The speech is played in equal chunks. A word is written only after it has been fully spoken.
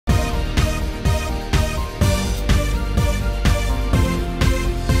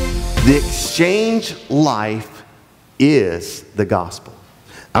The exchange life is the gospel.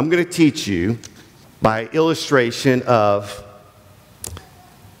 I'm going to teach you by illustration of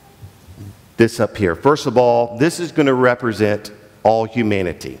this up here. First of all, this is going to represent all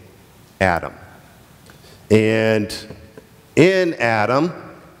humanity, Adam. And in Adam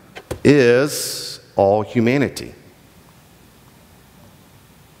is all humanity.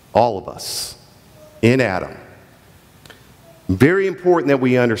 All of us in Adam. Very important that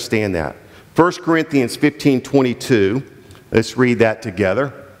we understand that. 1 Corinthians 15:22. Let's read that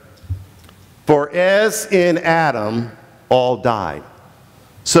together. For as in Adam all died.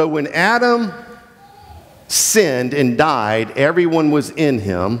 So when Adam sinned and died, everyone was in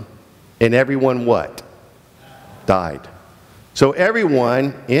him, and everyone what? Died. So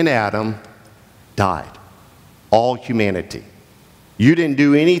everyone in Adam died. All humanity. You didn't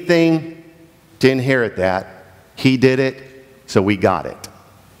do anything to inherit that. He did it, so we got it.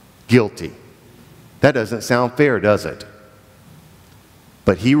 Guilty. That doesn't sound fair, does it?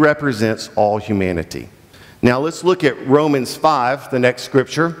 But he represents all humanity. Now let's look at Romans 5, the next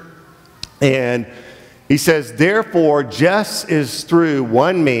scripture. And he says, therefore, just as through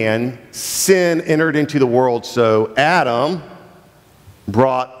one man sin entered into the world, so Adam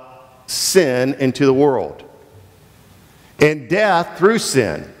brought sin into the world. And death through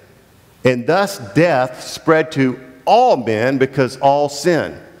sin. And thus death spread to all men because all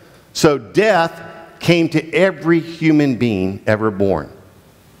sin. So death came to every human being ever born.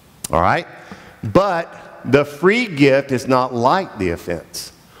 All right? But the free gift is not like the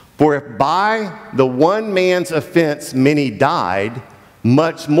offense. For if by the one man's offense many died,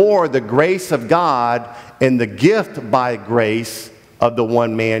 much more the grace of God and the gift by grace of the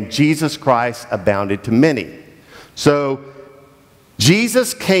one man, Jesus Christ, abounded to many. So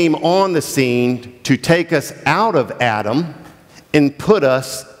Jesus came on the scene to take us out of Adam and put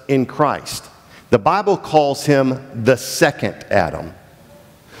us in Christ. The Bible calls him the second Adam.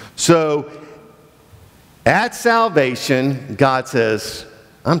 So at salvation, God says,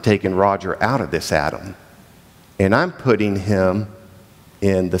 I'm taking Roger out of this Adam, and I'm putting him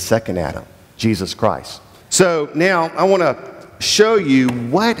in the second Adam, Jesus Christ. So now I want to show you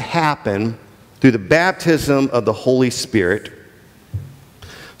what happened through the baptism of the Holy Spirit.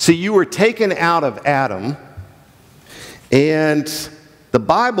 See, you were taken out of Adam, and the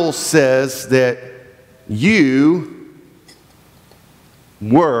Bible says that you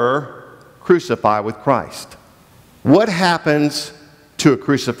were crucified with Christ. What happens to a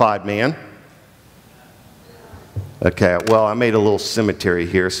crucified man? Okay, well, I made a little cemetery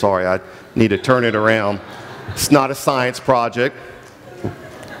here. Sorry, I need to turn it around. It's not a science project.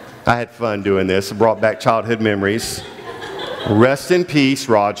 I had fun doing this. It brought back childhood memories. Rest in peace,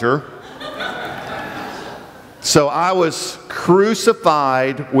 Roger. So I was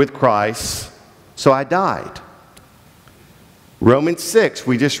crucified with Christ, so I died. Romans 6,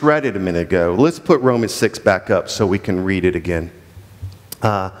 we just read it a minute ago. Let's put Romans 6 back up so we can read it again.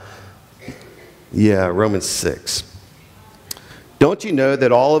 Romans 6. Don't you know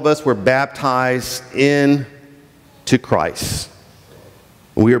that all of us were baptized into Christ?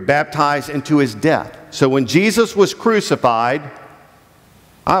 We were baptized into his death. So when Jesus was crucified,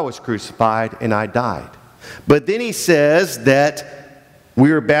 I was crucified and I died. But then he says that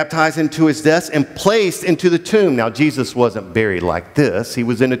we were baptized into his death and placed into the tomb. Now, Jesus wasn't buried like this. He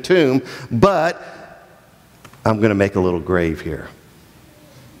was in a tomb, but I'm going to make a little grave here.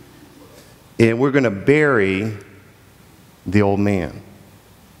 And we're going to bury the old man,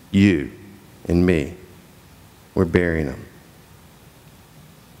 you and me. We're burying him.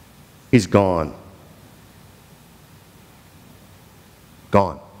 He's gone.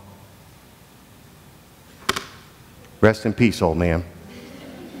 Gone. Rest in peace, old man.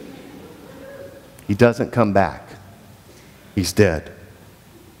 He doesn't come back. He's dead.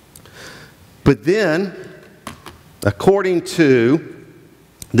 But then, according to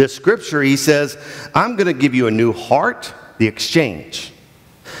this scripture, he says, I'm going to give you a new heart, the exchange.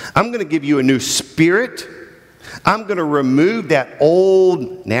 I'm going to give you a new spirit. I'm going to remove that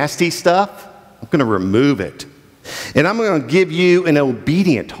old nasty stuff. I'm going to remove it. And I'm going to give you an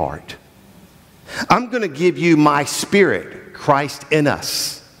obedient heart. I'm going to give you my spirit, Christ in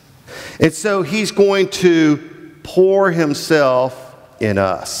us. And so he's going to pour himself in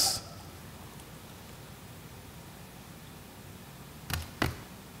us.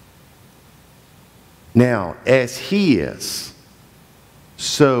 Now, as he is,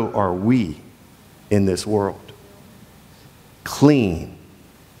 so are we in this world. Clean,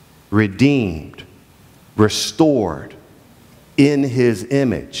 redeemed, restored in his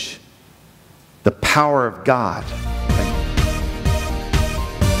image. The power of God